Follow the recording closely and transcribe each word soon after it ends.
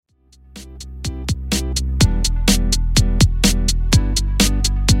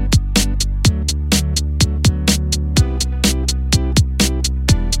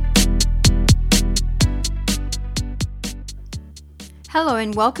Hello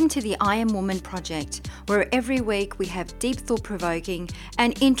and welcome to the I Am Woman project, where every week we have deep thought-provoking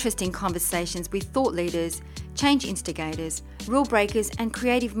and interesting conversations with thought leaders, change instigators, rule breakers and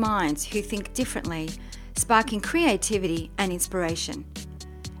creative minds who think differently, sparking creativity and inspiration.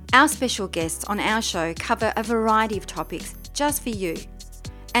 Our special guests on our show cover a variety of topics just for you,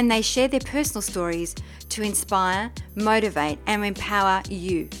 and they share their personal stories to inspire, motivate and empower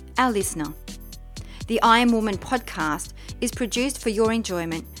you, our listener. The I Am Woman podcast is produced for your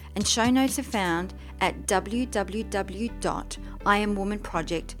enjoyment, and show notes are found at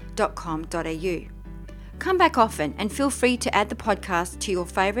www.iamwomanproject.com.au. Come back often and feel free to add the podcast to your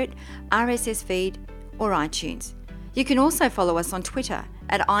favourite RSS feed or iTunes. You can also follow us on Twitter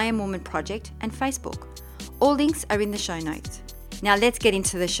at I Am Woman Project and Facebook. All links are in the show notes. Now let's get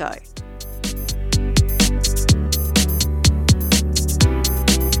into the show.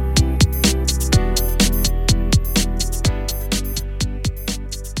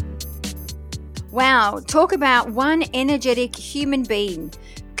 Wow, talk about one energetic human being.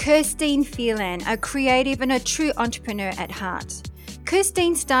 Kirsteene Phelan, a creative and a true entrepreneur at heart.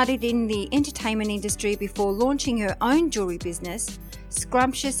 Kirsteene started in the entertainment industry before launching her own jewellery business,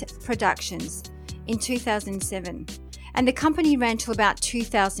 Scrumptious Productions, in 2007, and the company ran till about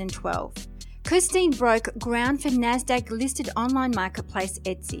 2012. Kirsteene broke ground for NASDAQ-listed online marketplace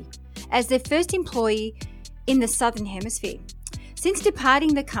Etsy as their first employee in the Southern Hemisphere. Since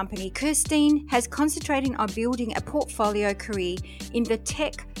departing the company, Kirsteene has concentrated on building a portfolio career in the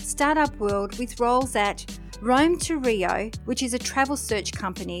tech startup world with roles at Rome to Rio, which is a travel search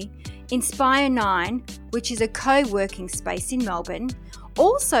company, Inspire 9, which is a co-working space in Melbourne,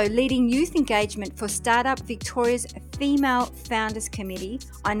 also leading youth engagement for Startup Victoria's Female Founders Committee.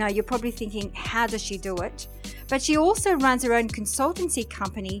 I know you're probably thinking, how does she do it? But she also runs her own consultancy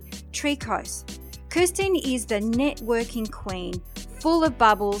company, Tricos. Kirsteene is the networking queen, full of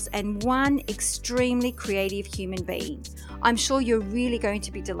bubbles and one extremely creative human being. I'm sure you're really going to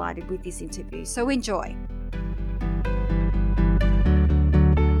be delighted with this interview, so enjoy.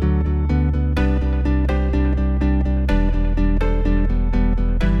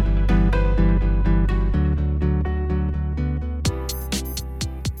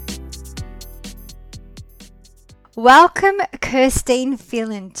 Welcome, Kirsteene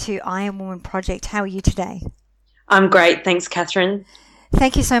Phelan, to I Am Woman Project. How are you today? I'm great. Thanks, Catherine.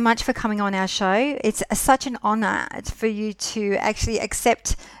 Thank you so much for coming on our show. It's such an honour for you to actually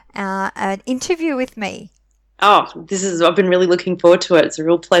accept an interview with me. I've been really looking forward to it. It's a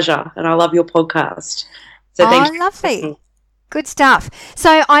real pleasure, and I love your podcast. So thank you. Lovely. Good stuff.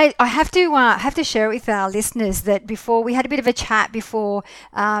 So I have to share it with our listeners that before we had a bit of a chat before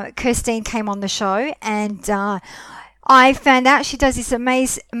Kirsteene came on the show, and I found out she does this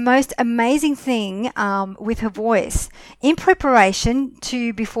most amazing thing with her voice in preparation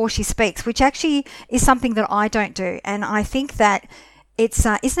to before she speaks, which actually is something that I don't do. And I think that it's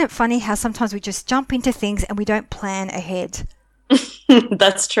isn't it funny how sometimes we just jump into things and we don't plan ahead.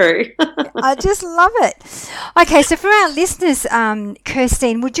 That's true. I just love it. Okay, so for our listeners,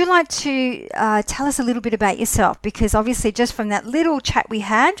 Kirsteene, would you like to tell us a little bit about yourself? Because obviously just from that little chat we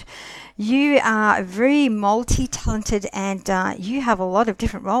had, you are very multi-talented and you have a lot of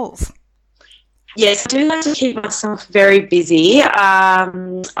different roles. Yes, I do like to keep myself very busy.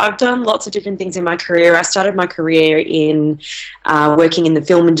 I've done lots of different things in my career. I started my career in working in the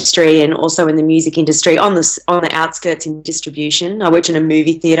film industry and also in the music industry on the outskirts in distribution. I worked in a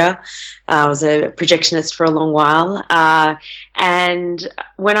movie theatre. I was a projectionist for a long while. And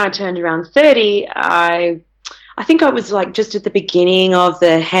when I turned around 30, I think I was like just at the beginning of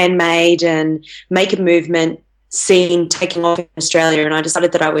the handmade and makeup movement scene taking off in Australia, and I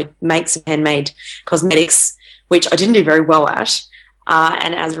decided that I would make some handmade cosmetics, which I didn't do very well at.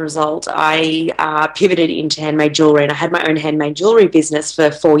 And as a result, I pivoted into handmade jewellery, and I had my own handmade jewellery business for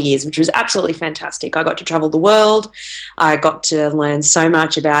 4 years, which was absolutely fantastic. I got to travel the world. I got to learn so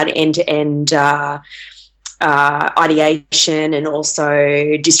much about end-to-end ideation and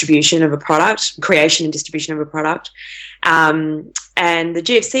also distribution of a product, creation and distribution of a product. And the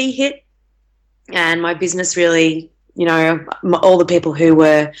GFC hit, and my business really, all the people who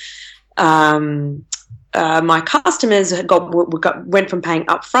were my customers went from paying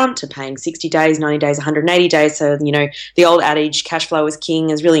upfront to paying 60 days, 90 days, 180 days. So, the old adage, cash flow is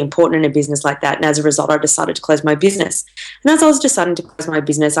king, is really important in a business like that. And as a result, I decided to close my business. And as I was deciding to close my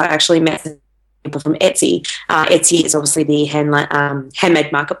business, I actually met people from Etsy. Etsy is obviously the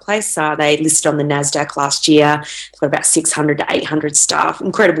handmade marketplace. They listed on the NASDAQ last year. They've got about 600 to 800 staff.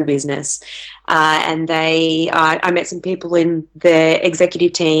 Incredible business. And I met some people in the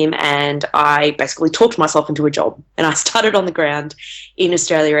executive team, and I basically talked myself into a job. And I started on the ground in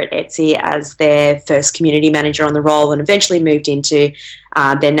Australia at Etsy as their first community manager on the role, and eventually moved into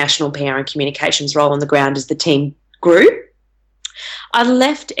their national PR and communications role on the ground as the team grew. I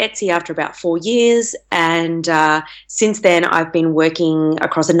left Etsy after about 4 years, and since then I've been working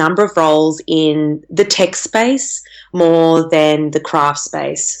across a number of roles in the tech space more than the craft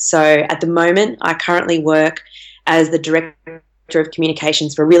space. So at the moment, I currently work as the director of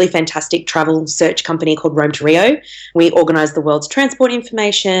communications for a really fantastic travel search company called Rome to Rio. We organise the world's transport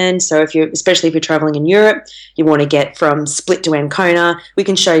information. So especially if you're travelling in Europe, you want to get from Split to Ancona, we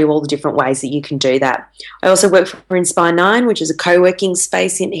can show you all the different ways that you can do that. I also work for Inspire 9, which is a co-working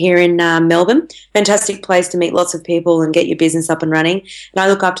space here in Melbourne. Fantastic place to meet lots of people and get your business up and running. And I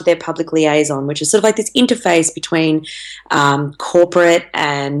look after their public liaison, which is sort of like this interface between corporate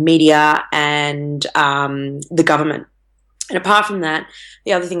and media and the government. And apart from that,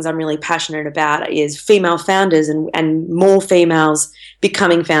 the other things I'm really passionate about is female founders and more females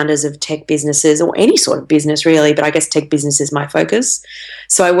becoming founders of tech businesses, or any sort of business really, but I guess tech business is my focus.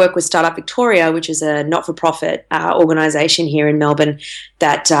 So I work with Startup Victoria, which is a not-for-profit organisation here in Melbourne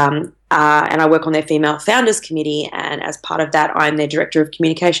that and I work on their female founders committee, and as part of that I'm their director of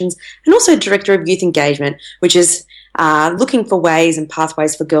communications and also director of youth engagement, which is looking for ways and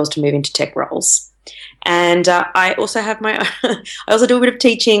pathways for girls to move into tech roles. And I also have I also do a bit of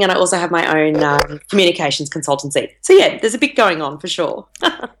teaching, and I also have my own communications consultancy. So yeah, there's a bit going on for sure.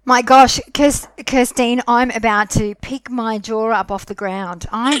 My gosh, Kirsteene, I'm about to pick my jaw up off the ground.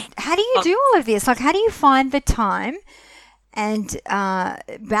 How do you do all of this? Like, how do you find the time and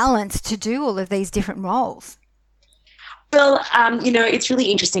balance to do all of these different roles? Well, it's really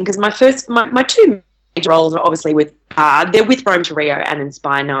interesting because my two roles are obviously they're with Rome to Rio and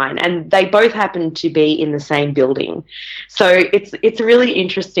Inspire 9, and they both happen to be in the same building. So it's really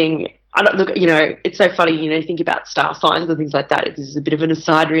interesting. It's so funny, you think about star signs and things like that. This is a bit of an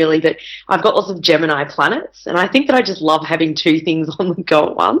aside really, but I've got lots of Gemini planets, and I think that I just love having two things on the go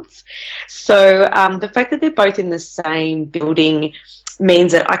at once. So the fact that they're both in the same building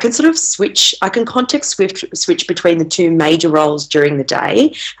means that I can sort of context switch between the two major roles during the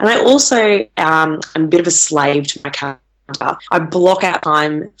day. And I also am a bit of a slave to my calendar. I block out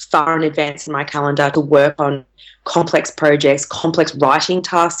time far in advance in my calendar to work on complex projects, complex writing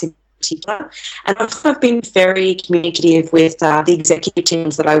tasks in particular. And I've been very communicative with the executive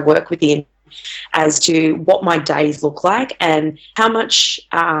teams that I work within as to what my days look like and how much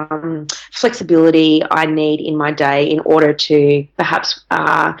flexibility I need in my day in order to perhaps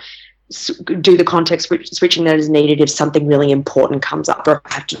do the context switching that is needed if something really important comes up or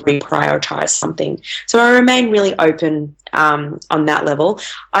I have to reprioritize something. So I remain really open on that level.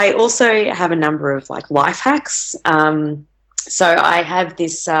 I also have a number of life hacks. So I have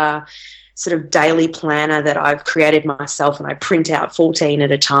this sort of daily planner that I've created myself, and I print out 14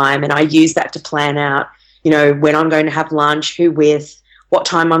 at a time, and I use that to plan out, when I'm going to have lunch, who with, what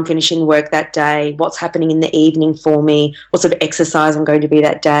time I'm finishing work that day, what's happening in the evening for me, what sort of exercise I'm going to be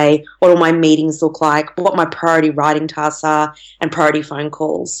that day, what all my meetings look like, what my priority writing tasks are, and priority phone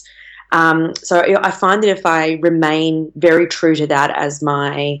calls. So I find that if I remain very true to that as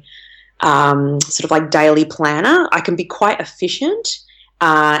my sort of daily planner, I can be quite efficient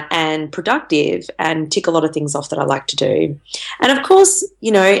and productive and tick a lot of things off that I like to do. And of course,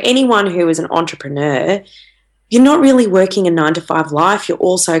 anyone who is an entrepreneur, you're not really working a 9-to-5 life. You're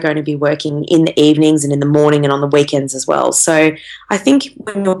also going to be working in the evenings and in the morning and on the weekends as well. So I think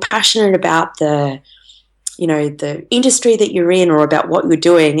when you're passionate about the industry that you're in or about what you're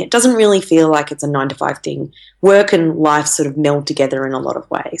doing, it doesn't really feel like it's a 9-to-5 thing. Work and life sort of meld together in a lot of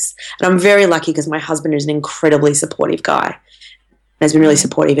ways. And I'm very lucky because my husband is an incredibly supportive guy. Has been really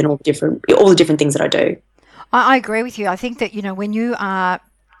supportive in all the different things that I do. I agree with you. I think that, when you are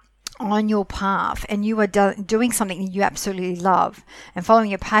on your path and you are doing something that you absolutely love and following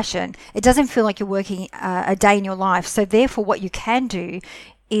your passion, it doesn't feel like you're working a day in your life. So therefore what you can do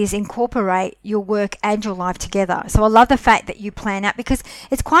is incorporate your work and your life together. So I love the fact that you plan out, because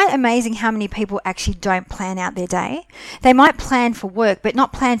it's quite amazing how many people actually don't plan out their day. They might plan for work, but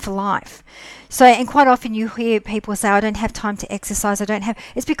not plan for life. So, and quite often you hear people say, I don't have time to exercise,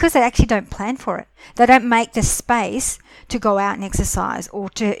 it's because they actually don't plan for it. They don't make the space to go out and exercise or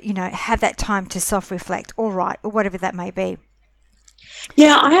to, have that time to self-reflect or write or whatever that may be.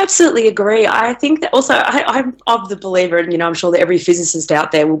 Yeah, I absolutely agree. I think that also I'm of the believer, and I'm sure that every physicist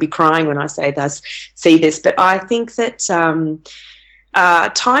out there will be crying when I see this, but I think that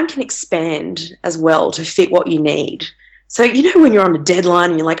time can expand as well to fit what you need. So, when you're on a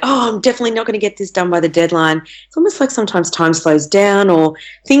deadline and you're like, oh, I'm definitely not going to get this done by the deadline, it's almost like sometimes time slows down or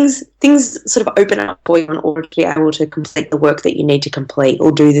things sort of open up for you in order to be able to complete the work that you need to complete or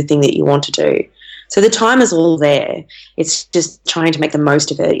do the thing that you want to do. So the time is all there. It's just trying to make the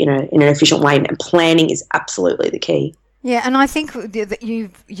most of it, in an efficient way, and planning is absolutely the key. Yeah, and I think that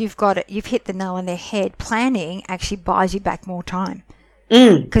you've got it. You've hit the nail on the head. Planning actually buys you back more time.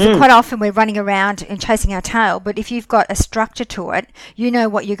 Because quite often we're running around and chasing our tail, but if you've got a structure to it, you know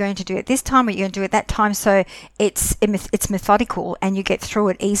what you're going to do at this time, what you're going to do at that time, so it's methodical and you get through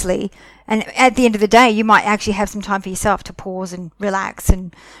it easily. And at the end of the day, you might actually have some time for yourself to pause and relax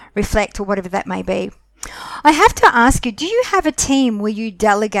and reflect or whatever that may be. I have to ask you, do you have a team where you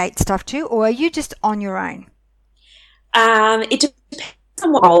delegate stuff to, or are you just on your own? It depends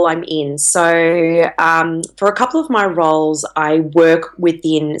on what role I'm in. So for a couple of my roles, I work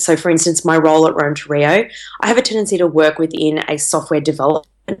within, so for instance, my role at Rome to Rio, I have a tendency to work within a software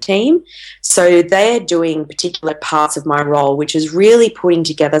development team. So they're doing particular parts of my role, which is really putting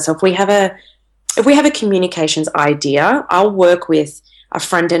together. So if we have a communications idea, I'll work with a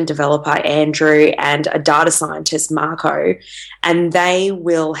front-end developer, Andrew, and a data scientist, Marco, and they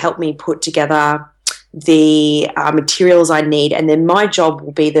will help me put together the materials I need, and then my job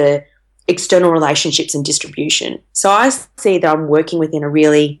will be the external relationships and distribution. So I see that I'm working within a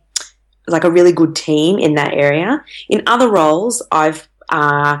really good team in that area. In other roles, I've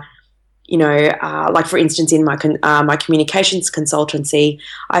like for instance in my communications consultancy,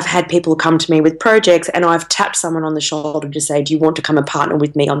 I've had people come to me with projects, and I've tapped someone on the shoulder to say, do you want to come and partner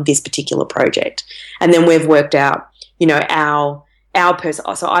with me on this particular project? And then we've worked out, our person.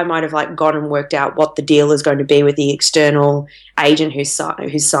 So I might have gone and worked out what the deal is going to be with the external agent who's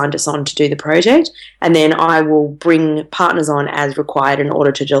signed us on to do the project, and then I will bring partners on as required in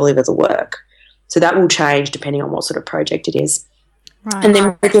order to deliver the work. So that will change depending on what sort of project it is. Right. And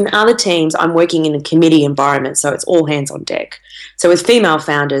then within other teams, I'm working in a committee environment, so it's all hands on deck. So as female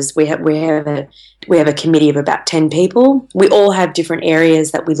founders, we have a committee of about 10 people. We all have different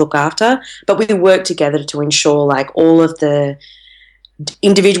areas that we look after, but we work together to ensure all of the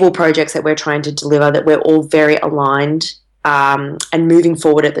individual projects that we're trying to deliver, that we're all very aligned and moving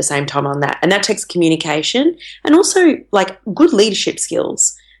forward at the same time on that. And that takes communication and also good leadership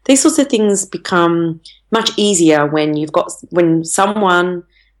skills. These sorts of things become much easier when someone,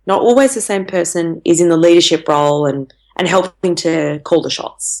 not always the same person, is in the leadership role and helping to call the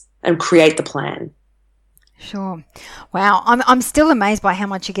shots and create the plan. Sure. Wow. I'm still amazed by how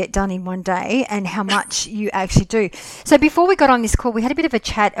much you get done in one day and how much you actually do. So before we got on this call, we had a bit of a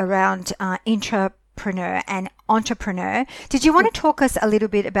chat around intrapreneur and entrepreneur. Did you want to talk us a little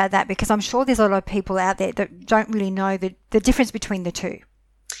bit about that? Because I'm sure there's a lot of people out there that don't really know the difference between the two.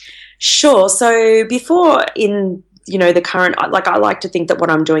 Sure. So before in the current, I like to think that what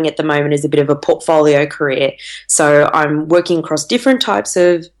I'm doing at the moment is a bit of a portfolio career. So I'm working across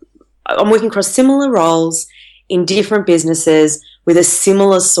similar roles in different businesses with a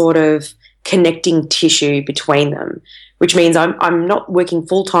similar sort of connecting tissue between them, which means I'm not working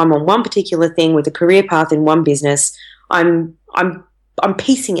full time on one particular thing with a career path in one business. I'm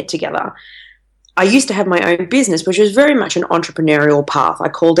piecing it together. I used to have my own business, which was very much an entrepreneurial path. I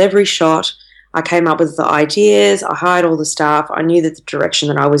called every shot. I came up with the ideas. I hired all the staff. I knew that the direction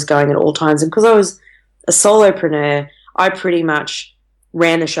that I was going at all times. And because I was a solopreneur, I pretty much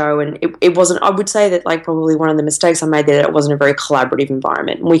ran the show, and it wasn't, I would say that probably one of the mistakes I made there, that it wasn't a very collaborative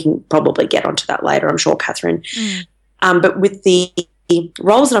environment. And we can probably get onto that later, I'm sure, Catherine. But with the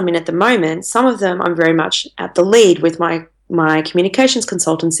roles that I'm in at the moment, some of them I'm very much at the lead with my communications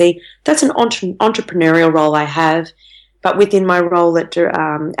consultancy. That's an entrepreneurial role I have. But within my role at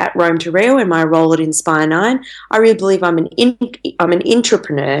Rome to Rio and my role at Inspire 9, I really believe I'm an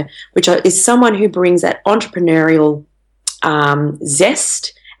intrapreneur, which is someone who brings that entrepreneurial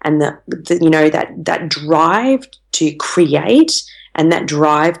zest and that drive to create and that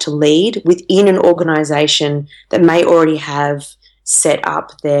drive to lead within an organisation that may already have set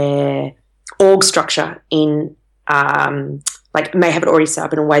up their org structure in may have it already set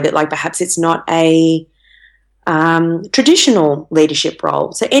up in a way that perhaps it's not a traditional leadership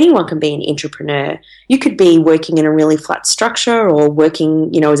role. So anyone can be an entrepreneur. You could be working in a really flat structure or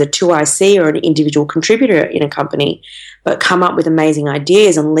working, as a 2IC or an individual contributor in a company, but come up with amazing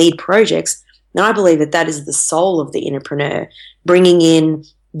ideas and lead projects. And I believe that is the soul of the entrepreneur, bringing in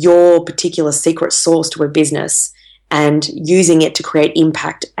your particular secret sauce to a business and using it to create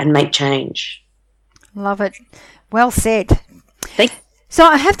impact and make change. Love it. Well said. Thank you. So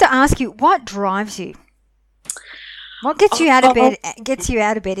I have to ask you, what drives you? What gets you out of bed? Gets you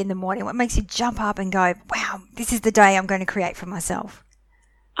out of bed in the morning? What makes you jump up and go, "Wow, this is the day I'm going to create for myself"?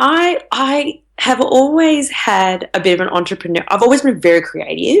 I have always had a bit of an entrepreneur. I've always been very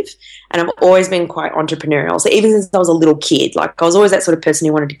creative, and I've always been quite entrepreneurial. So even since I was a little kid, like I was always that sort of person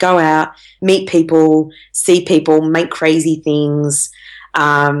who wanted to go out, meet people, see people, make crazy things.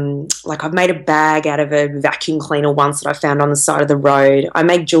 Like I've made a bag out of a vacuum cleaner once that I found on the side of the road. I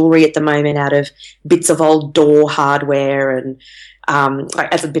make jewelry at the moment out of bits of old door hardware and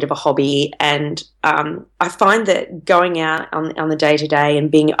like as a bit of a hobby. And I find that going out on the day-to-day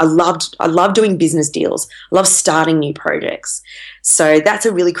and I love doing business deals. I love starting new projects. So that's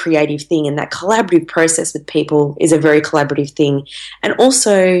a really creative thing, and that collaborative process with people is a very collaborative thing. And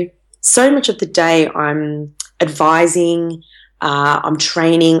also so much of the day I'm advising, I'm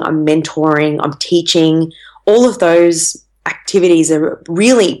training, I'm mentoring, I'm teaching. All of those activities are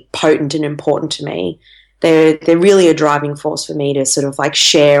really potent and important to me. They're really a driving force for me to sort of like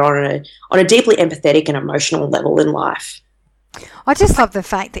share on a deeply empathetic and emotional level in life. I just love the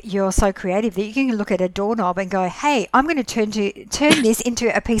fact that you're so creative that you can look at a doorknob and go, "Hey, I'm going to turn this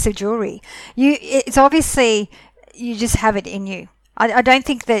into a piece of jewelry." It's obviously you just have it in you. I don't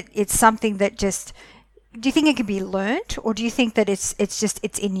think that it's something that just. Do you think it can be learnt, or do you think that it's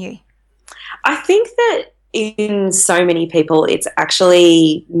in you? I think that in so many people it's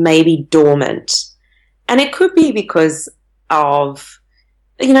actually maybe dormant. And it could be because of,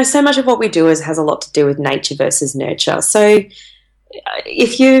 so much of what we do has a lot to do with nature versus nurture. So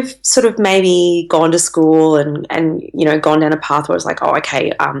if you've sort of maybe gone to school and gone down a path where it's like, oh,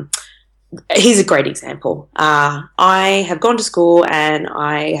 okay, here's a great example. I have gone to school and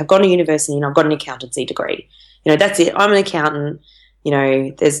I have gone to university and I've got an accountancy degree. That's it. I'm an accountant.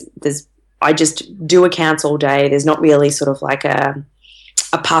 I just do accounts all day. There's not really sort of like a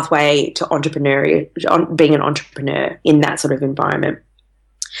pathway to being an entrepreneur in that sort of environment.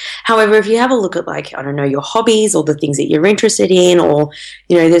 However, if you have a look at your hobbies or the things that you're interested in, or,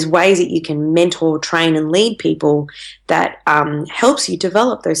 there's ways that you can mentor, train and lead people that helps you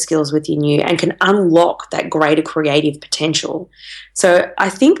develop those skills within you and can unlock that greater creative potential. So I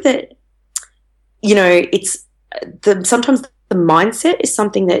think that, it's sometimes the mindset is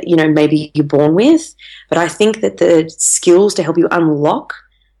something that, maybe you're born with, but I think that the skills to help you unlock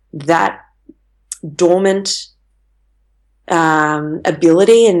that dormant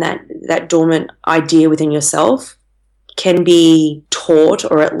ability and that dormant idea within yourself can be taught,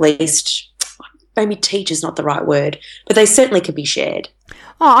 or at least maybe teach is not the right word, but they certainly could be shared.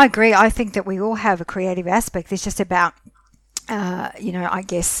 Oh, I agree. I think that we all have a creative aspect. It's just about, I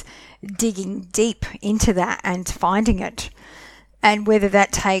guess, digging deep into that and finding it. And whether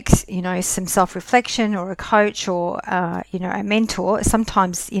that takes, some self-reflection or a coach or, a mentor,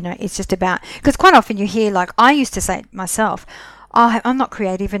 sometimes, it's just about, because quite often you hear, like I used to say myself, oh, I'm not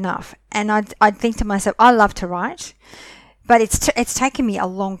creative enough. And I'd think to myself, I love to write, but it's taken me a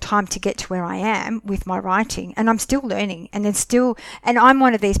long time to get to where I am with my writing, and I'm still learning. And I'm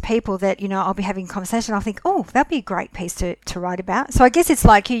one of these people that, I'll be having a conversation. I'll think, oh, that'd be a great piece to write about. So I guess it's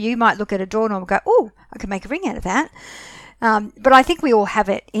like you might look at a doorknob and go, oh, I could make a ring out of that. But I think we all have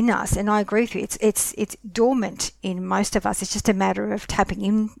it in us, and I agree with you. It's dormant in most of us. It's just a matter of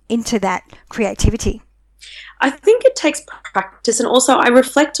tapping into that creativity. I think it takes practice, and also I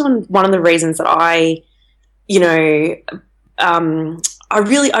reflect on one of the reasons that I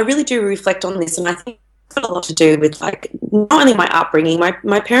really do reflect on this, and I think it's got a lot to do with not only my upbringing.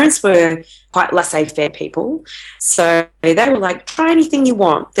 My parents were quite laissez-faire people, so they were like, try anything you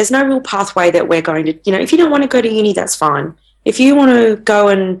want. There's no real pathway that we're going to, if you don't want to go to uni, that's fine. If you want to go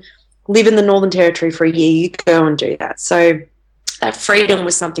and live in the Northern Territory for a year, you go and do that. So that freedom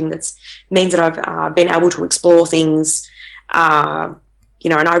was something that means that I've been able to explore things, and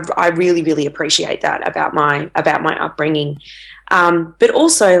I really, really appreciate that about my upbringing. But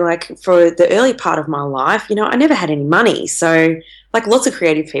also, for the early part of my life, I never had any money. So, lots of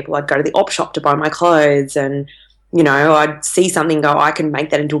creative people, I'd go to the op shop to buy my clothes, and, I'd see something, go, I can make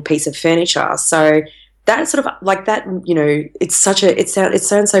that into a piece of furniture. So that sort of that, it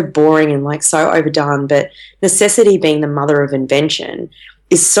sounds so boring and so overdone, but necessity being the mother of invention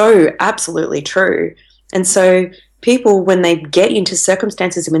is so absolutely true. And so people, when they get into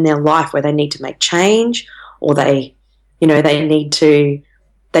circumstances in their life where they need to make change, or they need to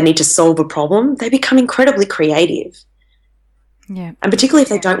solve a problem, they become incredibly creative. Yeah. And particularly if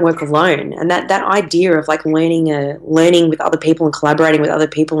they don't work alone. And that idea of learning with other people and collaborating with other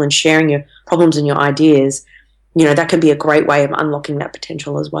people and sharing your problems and your ideas, that can be a great way of unlocking that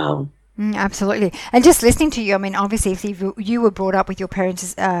potential as well. Absolutely. And just listening to you, I mean, obviously, if you were brought up with your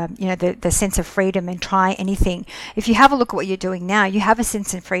parents, the sense of freedom and try anything, if you have a look at what you're doing now, you have a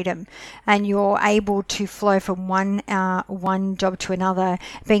sense of freedom and you're able to flow from one job to another,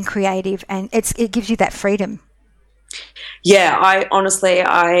 being creative, and it gives you that freedom. Yeah, I've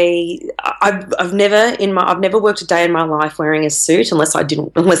never worked a day in my life wearing a suit unless I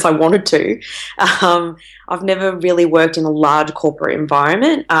wanted to. I've never really worked in a large corporate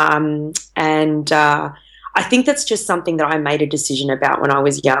environment, and I think that's just something that I made a decision about when I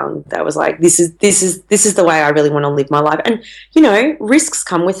was young. That was like, this is the way I really want to live my life, and risks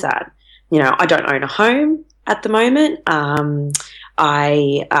come with that. I don't own a home at the moment. I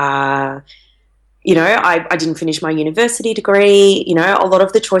didn't finish my university degree. A lot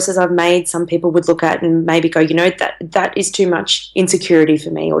of the choices I've made, some people would look at and maybe go, that is too much insecurity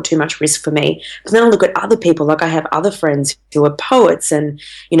for me or too much risk for me. But then I look at other people, like I have other friends who are poets and,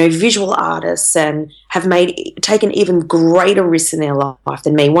 visual artists and have taken even greater risks in their life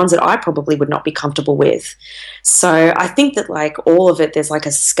than me, ones that I probably would not be comfortable with. So I think that like all of it, there's like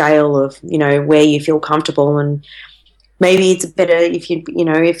a scale of, where you feel comfortable, and maybe it's better if you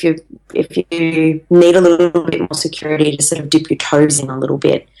need a little bit more security to sort of dip your toes in a little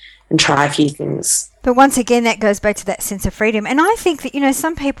bit and try a few things. But once again, that goes back to that sense of freedom. And I think that,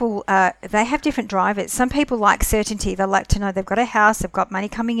 some people, they have different drivers. Some people like certainty. They like to know they've got a house, they've got money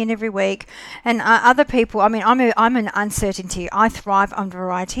coming in every week. And other people, I mean, I'm an uncertainty. I thrive on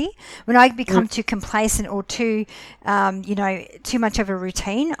variety. When I become too complacent or too much of a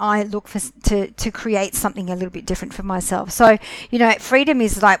routine, I look to create something a little bit different for myself. So, freedom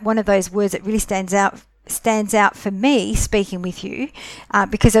is like one of those words that really stands out for me speaking with you,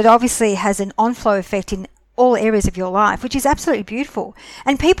 because it obviously has an on-flow effect in all areas of your life, which is absolutely beautiful.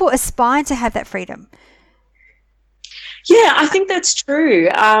 And people aspire to have that freedom. Yeah, I think that's true.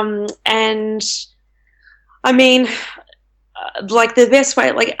 And I mean, like the best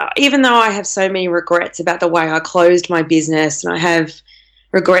way, like even though I have so many regrets about the way I closed my business, and I have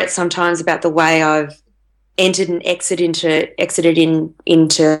regrets sometimes about the way I've entered and exited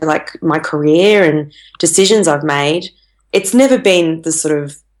into like my career and decisions I've made, it's never been the sort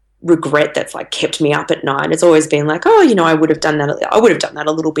of regret that's like kept me up at night. It's always been like, I would have done that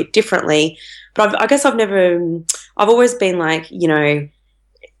a little bit differently. But I guess I've always been like,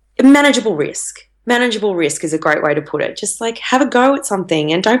 manageable risk. Manageable risk is a great way to put it. Just like have a go at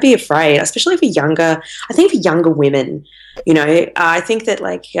something and don't be afraid, especially for younger women. I think that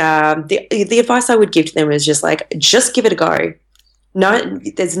like the advice I would give to them is just like, just give it a go. No,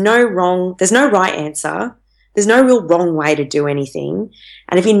 there's no right answer. There's no real wrong way to do anything.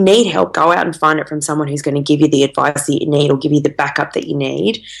 And if you need help, go out and find it from someone who's going to give you the advice that you need or give you the backup that you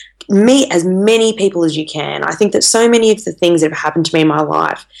need. Meet as many people as you can. I think that so many of the things that have happened to me in my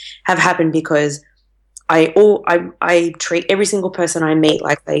life have happened because I treat every single person I meet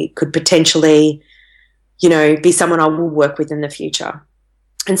like they could potentially, be someone I will work with in the future.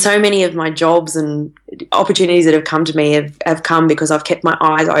 And so many of my jobs and opportunities that have come to me have come because I've kept my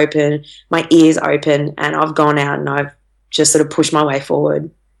eyes open, my ears open, and I've gone out and I've just sort of pushed my way forward.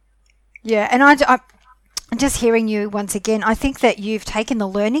 Yeah, and I'm just hearing you once again, I think that you've taken the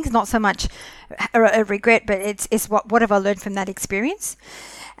learnings, not so much a regret, but it's what have I learned from that experience?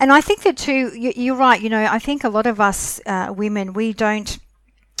 And I think that too, you're right. I think a lot of us women, we don't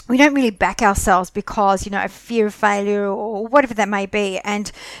really back ourselves because, of fear of failure or whatever that may be.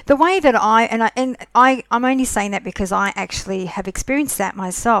 And the way that I'm only saying that because I actually have experienced that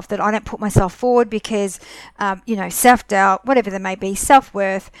myself, that I don't put myself forward because, self-doubt, whatever that may be,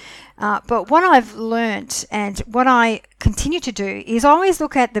 self-worth. But what I've learnt and what I continue to do is always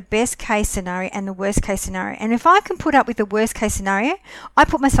look at the best case scenario and the worst case scenario. And if I can put up with the worst case scenario, I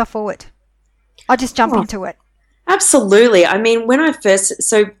put myself forward. I just jump into it. Absolutely. I mean, when I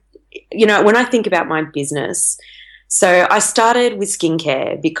think about my business, so I started with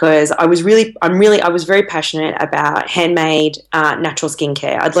skincare because I was very passionate about handmade natural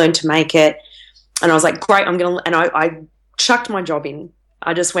skincare. I'd learned to make it and I was like, great, I chucked my job in.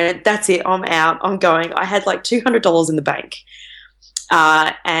 I just went, that's it, I'm out, I'm going. I had like $200 in the bank.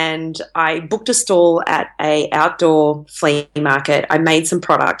 And I booked a stall at a outdoor flea market. I made some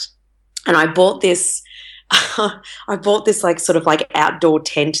product and I bought this like sort of like outdoor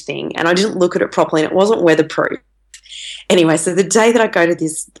tent thing, and I didn't look at it properly and it wasn't weatherproof. Anyway, so the day that I go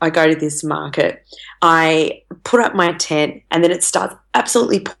to this market, I put up my tent and then it starts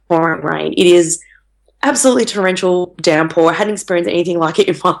absolutely pouring rain. It is absolutely torrential downpour. I hadn't experienced anything like it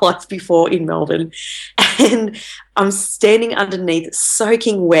in my life before in Melbourne. And I'm standing underneath,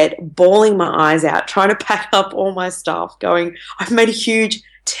 soaking wet, bawling my eyes out, trying to pack up all my stuff, going, I've made a huge,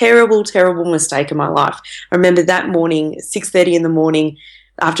 terrible, terrible mistake in my life. I remember that morning, 6:30 in the morning,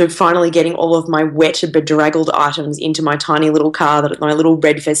 after finally getting all of my wet, bedraggled items into my tiny little car, my little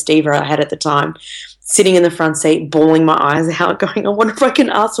red Festiva I had at the time, sitting in the front seat, bawling my eyes out, going, I wonder if I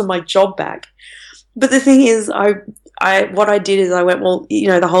can ask for my job back. But the thing is, what I did is I went, well,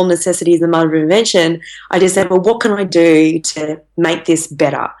 the whole necessity is the mother of invention. I just said, well, what can I do to make this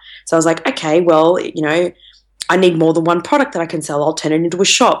better? So I was like, okay, well, I need more than one product that I can sell. I'll turn it into a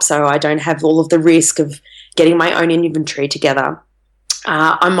shop so I don't have all of the risk of getting my own inventory together.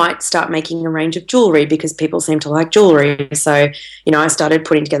 I might start making a range of jewellery because people seem to like jewellery. So, I started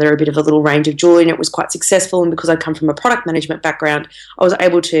putting together a bit of a little range of jewellery, and it was quite successful. And because I come from a product management background, I was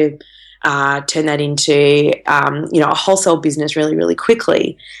able to turn that into, a wholesale business really, really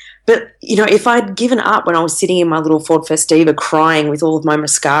quickly. But, if I'd given up when I was sitting in my little Ford Festiva crying with all of my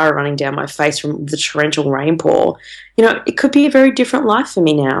mascara running down my face from the torrential rainpour, it could be a very different life for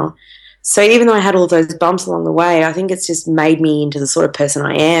me now. So even though I had all those bumps along the way, I think it's just made me into the sort of person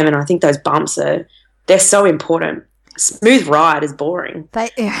I am. And I think those bumps they're so important. Smooth ride is boring.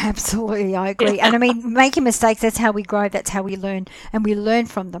 Absolutely, I agree. And I mean, making mistakes, that's how we grow, that's how we learn, and we learn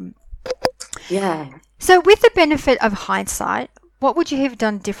from them. Yeah. So with the benefit of hindsight, what would you have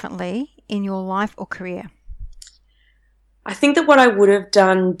done differently in your life or career? I think that what I would have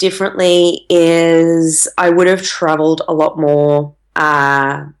done differently is I would have travelled a lot more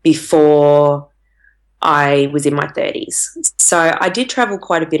before I was in my 30s. So I did travel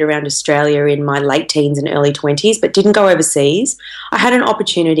quite a bit around Australia in my late teens and early 20s, but didn't go overseas. I had an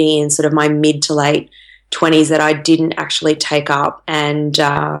opportunity in sort of my mid to late 20s that I didn't actually take up, and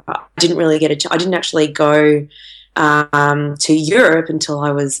I didn't really I didn't actually go to Europe until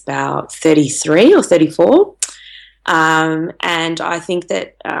I was about 33 or 34. And I think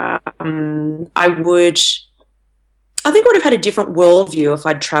that I would have had a different worldview if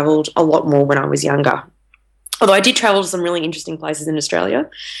I'd travelled a lot more when I was younger. Although I did travel to some really interesting places in Australia,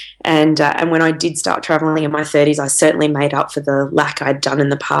 and when I did start travelling in my 30s, I certainly made up for the lack I'd done in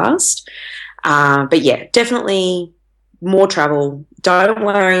the past. But yeah, definitely more travel. Don't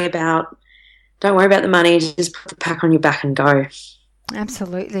worry about the money. Just put the pack on your back and go.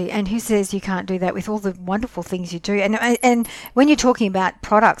 Absolutely. And who says you can't do that with all the wonderful things you do? And when you're talking about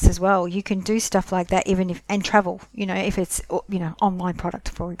products as well, you can do stuff like that and travel, if it's, online product,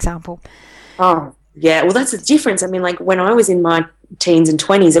 for example. Oh, yeah. Well, that's the difference. I mean, like when I was in my teens and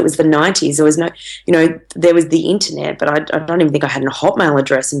 20s, it was the 90s. There was no, there was the internet, but I don't even think I had a Hotmail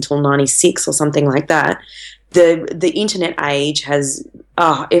address until 96 or something like that. The internet age has,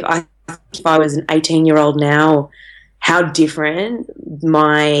 if I was an 18-year-old now, how different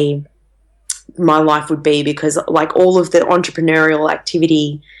my life would be, because like all of the entrepreneurial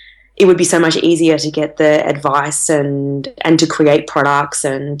activity, it would be so much easier to get the advice and to create products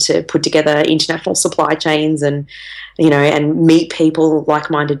and to put together international supply chains and and meet people,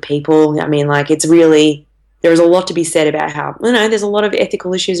 like-minded people. I mean, like it's really, there is a lot to be said about how there's a lot of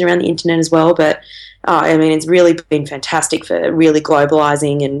ethical issues around the internet as well, but I mean, it's really been fantastic for really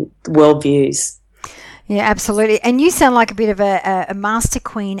globalizing and worldviews. Yeah, absolutely. And you sound like a bit of a master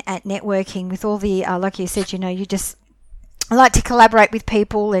queen at networking with all the, like you said, you just like to collaborate with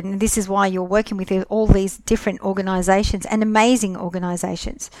people, and this is why you're working with all these different organisations and amazing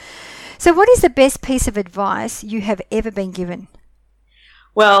organisations. So what is the best piece of advice you have ever been given?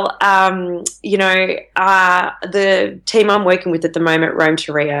 Well, the team I'm working with at the moment, Rome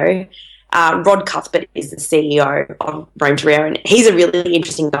to Rio, Rod Cuthbert is the CEO of Rome to Rio, and he's a really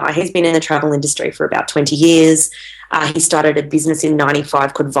interesting guy. He's been in the travel industry for about 20 years. He started a business in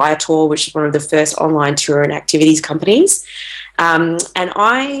 95 called Viator, which is one of the first online tour and activities companies. And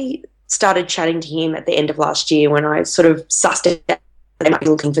I started chatting to him at the end of last year when I sort of sussed out they might be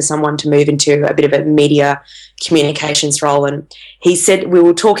looking for someone to move into a bit of a media communications role. And he said, we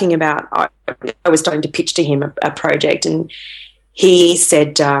were talking about, I was starting to pitch to him a project, and he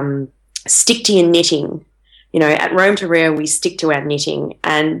said, stick to your knitting. At Rome to Rio, we stick to our knitting.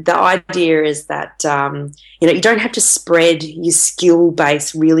 And the idea is that, you don't have to spread your skill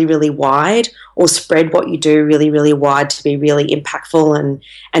base really, really wide. or spread what you do really, really wide to be really impactful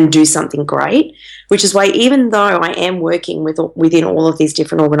and do something great, which is why even though I am working within all of these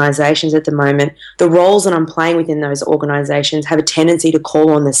different organisations at the moment, the roles that I'm playing within those organisations have a tendency to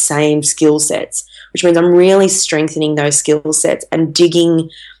call on the same skill sets, which means I'm really strengthening those skill sets and digging,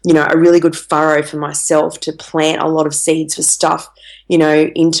 a really good furrow for myself to plant a lot of seeds for stuff,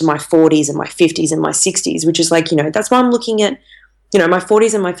 into my 40s and my 50s and my 60s, which is that's why I'm looking at, my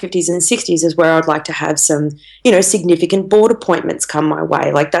 40s and my 50s and 60s is where I'd like to have some, significant board appointments come my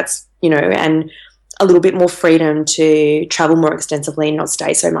way. Like that's, and a little bit more freedom to travel more extensively and not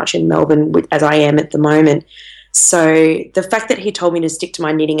stay so much in Melbourne as I am at the moment. So the fact that he told me to stick to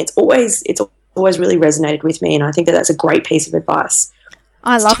my knitting, it's always really resonated with me, and I think that that's a great piece of advice.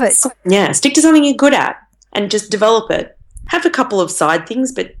 I love it. Yeah, stick to something you're good at and just develop it. Have a couple of side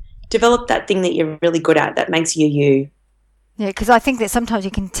things, but develop that thing that you're really good at that makes you you. Yeah, because I think that sometimes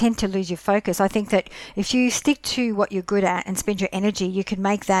you can tend to lose your focus. I think that if you stick to what you're good at and spend your energy, you can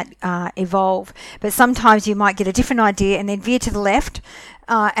make that evolve. But sometimes you might get a different idea and then veer to the left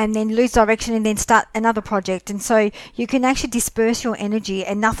and then lose direction and then start another project. And so you can actually disperse your energy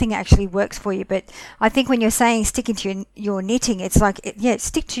and nothing actually works for you. But I think when you're saying sticking to your knitting, it's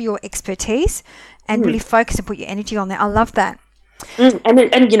stick to your expertise and really focus and put your energy on that. I love that. And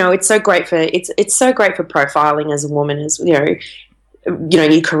it's so great for it's so great for profiling as a woman, as your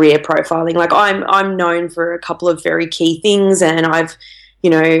career profiling. Like I'm known for a couple of very key things, and I've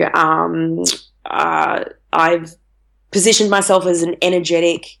positioned myself as an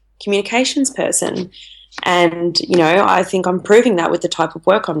energetic communications person, and I think I'm proving that with the type of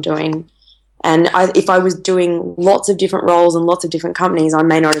work I'm doing. And if I was doing lots of different roles and lots of different companies, I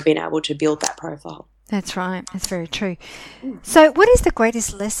may not have been able to build that profile. That's right. That's very true. So what is the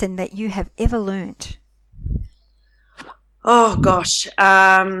greatest lesson that you have ever learned? Oh, gosh.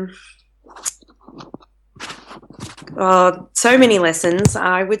 So many lessons.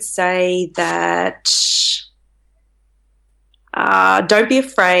 I would say that don't be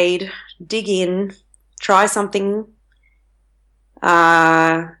afraid. Dig in. Try something.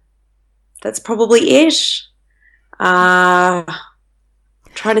 That's probably it.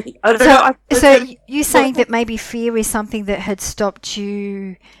 Trying to think. I don't know. So you're saying that maybe fear is something that had stopped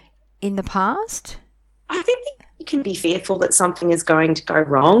you in the past? I think that you can be fearful that something is going to go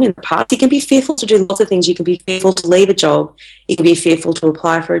wrong in the past. You can be fearful to do lots of things. You can be fearful to leave a job. You can be fearful to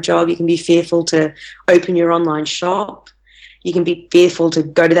apply for a job. You can be fearful to open your online shop. You can be fearful to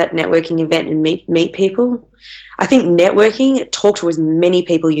go to that networking event and meet people. I think networking, talk to as many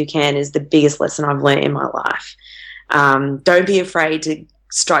people you can, is the biggest lesson I've learned in my life. Don't be afraid to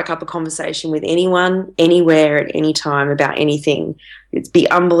strike up a conversation with anyone, anywhere, at any time about anything. It'd be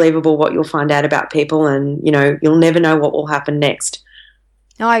unbelievable what you'll find out about people, and, you'll never know what will happen next.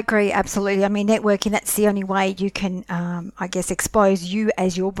 I agree, absolutely. I mean, networking, that's the only way you can, expose you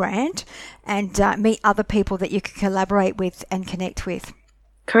as your brand and meet other people that you can collaborate with and connect with.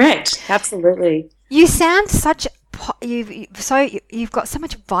 Correct, absolutely. You sound you've got so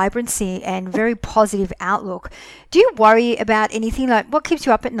much vibrancy and very positive outlook. Do you worry about anything? Like, what keeps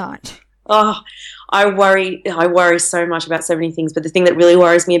you up at night? Oh, I worry so much about so many things, but the thing that really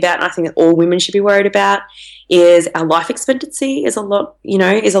worries me about, and I think that all women should be worried about, is our life expectancy is a lot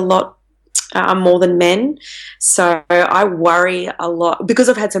more than men. So I worry a lot because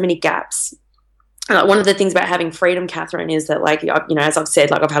I've had so many gaps. One of the things about having freedom, Catherine, is that, as I've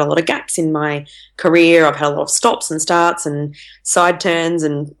said, I've had a lot of gaps in my career. I've had a lot of stops and starts and side turns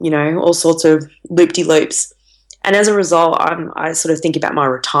and, all sorts of loop-de-loops. And as a result, I sort of think about my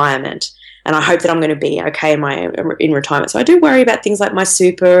retirement, and I hope that I'm going to be okay in retirement. So I do worry about things like my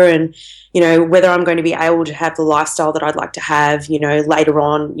super and, whether I'm going to be able to have the lifestyle that I'd like to have, later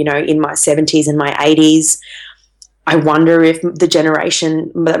on, in my 70s and my 80s. I wonder if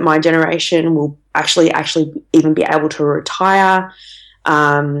my generation will actually even be able to retire.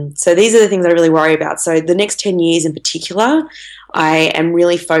 So these are the things I really worry about. So the next 10 years in particular, I am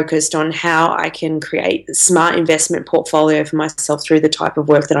really focused on how I can create a smart investment portfolio for myself through the type of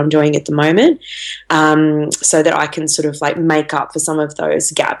work that I'm doing at the moment, so that I can sort of make up for some of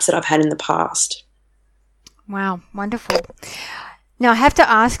those gaps that I've had in the past. Wow, wonderful. Now I have to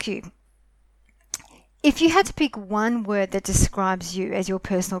ask you, if you had to pick one word that describes you as your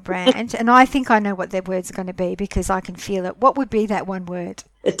personal brand, and I think I know what that word's going to be because I can feel it, what would be that one word?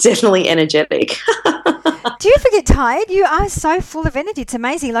 It's definitely energetic. Do you ever get tired? You are so full of energy. It's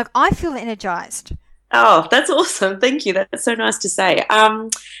amazing. I feel energized. Oh, that's awesome. Thank you. That's so nice to say.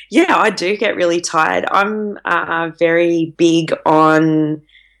 Yeah, I do get really tired. I'm very big on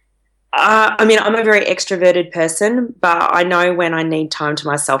I mean, I'm a very extroverted person, but I know when I need time to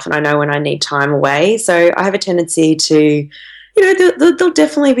myself and I know when I need time away. So I have a tendency to, there'll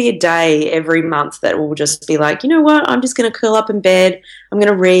definitely be a day every month that will just be like, you know what, I'm just going to curl up in bed, I'm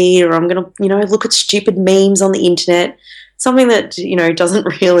going to read, or I'm going to, look at stupid memes on the internet, something that,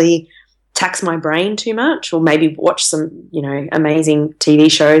 doesn't really tax my brain too much, or maybe watch some, amazing TV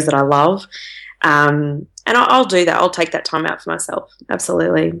shows that I love. And I'll do that. I'll take that time out for myself.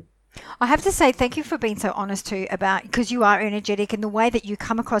 Absolutely. I have to say thank you for being so honest too about, because you are energetic and the way that you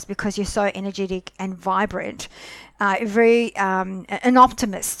come across, because you're so energetic and vibrant, very an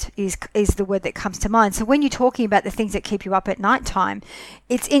optimist is the word that comes to mind. So when you're talking about the things that keep you up at night time,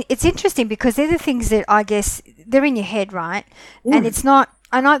 it's interesting because they're the things that I guess they're in your head, right? Mm. And it's not.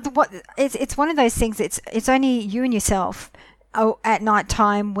 I know it's one of those things. It's only you and yourself. Oh, at night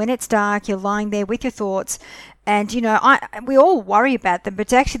time when it's dark, you're lying there with your thoughts. And, we all worry about them, but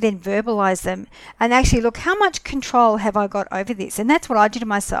to actually then verbalize them and actually look, how much control have I got over this? And that's what I do to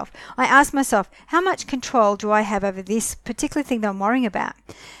myself. I ask myself, how much control do I have over this particular thing that I'm worrying about?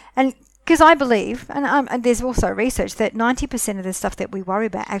 And because I believe, and there's also research, that 90% of the stuff that we worry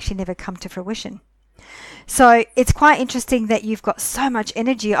about actually never come to fruition. So it's quite interesting that you've got so much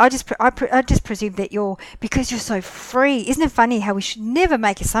energy. I just presume that because you're so free. Isn't it funny how we should never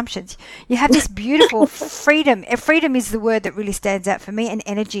make assumptions? You have this beautiful freedom. Freedom is the word that really stands out for me, and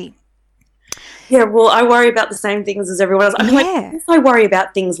energy. Yeah, well, I worry about the same things as everyone else. I mean, I worry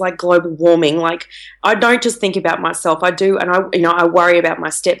about things like global warming. Like, I don't just think about myself. I do, and I worry about my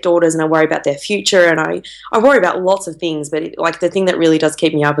stepdaughters, and I worry about their future, and I worry about lots of things. But the thing that really does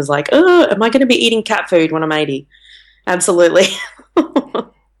keep me up is like, oh, am I going to be eating cat food when I'm 80? Absolutely.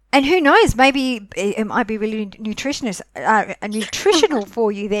 And who knows, maybe it might be really nutritional for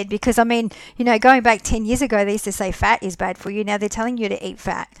you then, because, I mean, going back 10 years ago, they used to say fat is bad for you. Now they're telling you to eat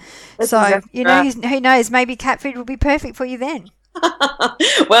fat. That's exactly right. Who knows, maybe cat food will be perfect for you then.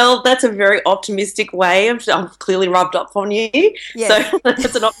 Well, that's a very optimistic way. I've clearly rubbed up on you. Yes. So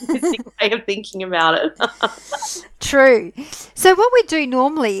that's an optimistic way of thinking about it. True. So what we do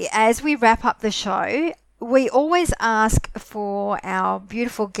normally as we wrap up the show, we always ask for our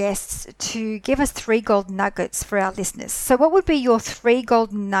beautiful guests to give us 3 golden nuggets for our listeners. So what would be your 3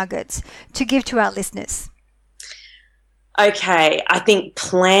 golden nuggets to give to our listeners? Okay, I think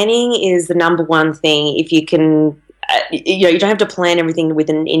planning is the number one thing. If you can, you don't have to plan everything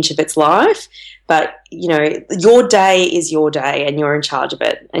within an inch of its life, but, your day is your day and you're in charge of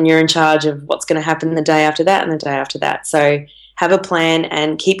it, and you're in charge of what's going to happen the day after that and the day after that. So have a plan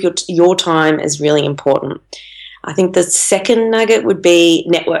and keep your time is really important. I think the second nugget would be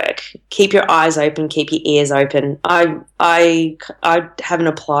network. Keep your eyes open, keep your ears open. I haven't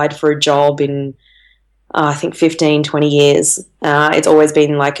applied for a job in, I think, 15, 20 years. It's always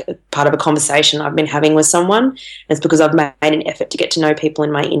been like part of a conversation I've been having with someone. It's because I've made an effort to get to know people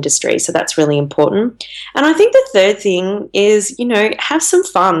in my industry. So that's really important. And I think the third thing is, have some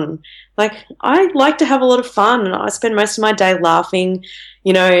fun. Like, I like to have a lot of fun, and I spend most of my day laughing.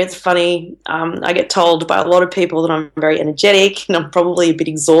 It's funny. I get told by a lot of people that I'm very energetic, and I'm probably a bit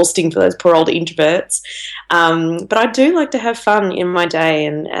exhausting for those poor old introverts. But I do like to have fun in my day,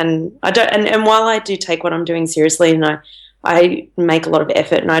 and I don't. And while I do take what I'm doing seriously, and I make a lot of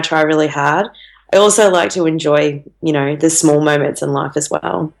effort, and I try really hard, I also like to enjoy, the small moments in life as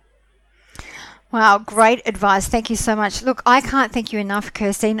well. Wow, great advice. Thank you so much. Look, I can't thank you enough,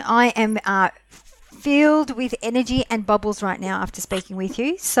 Kirsteene. I am filled with energy and bubbles right now after speaking with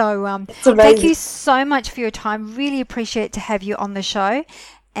you. So thank you so much for your time. Really appreciate to have you on the show.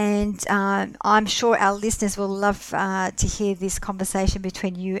 And I'm sure our listeners will love to hear this conversation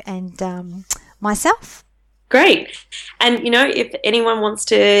between you and myself. Great. And, if anyone wants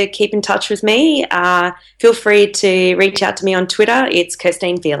to keep in touch with me, feel free to reach out to me on Twitter. It's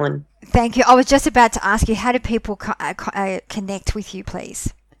Kirsteene Phelan. Thank you. I was just about to ask you, how do people connect with you,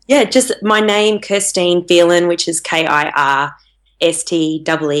 please? Yeah, just my name, Kirsteene Phelan, which is Kirstene,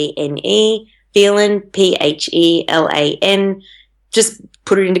 Phelan, Phelan. Just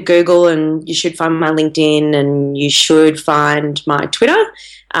put it into Google and you should find my LinkedIn and you should find my Twitter.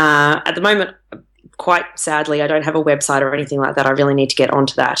 At the moment, quite sadly, I don't have a website or anything like that. I really need to get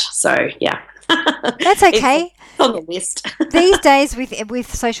onto that. So, yeah. That's okay. It's on the list. These days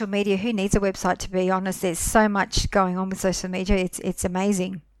with social media, who needs a website, to be honest? There's so much going on with social media. It's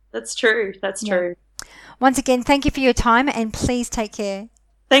amazing. That's true. That's true. Once again, thank you for your time and please take care.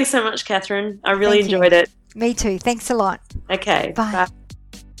 Thanks so much, Catherine. I really enjoyed it. Me too. Thanks a lot. Okay. Bye.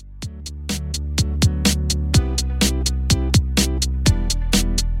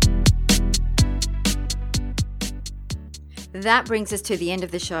 That brings us to the end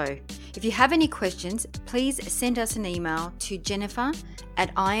of the show. If you have any questions, please send us an email to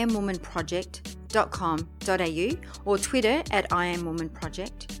jennifer@iamwomanproject.com.au or Twitter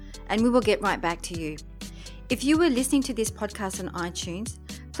 @iamwomanproject, and we will get right back to you. If you were listening to this podcast on iTunes,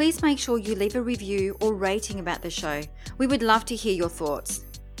 please make sure you leave a review or rating about the show. We would love to hear your thoughts.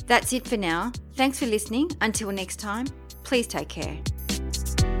 That's it for now. Thanks for listening. Until next time, please take care.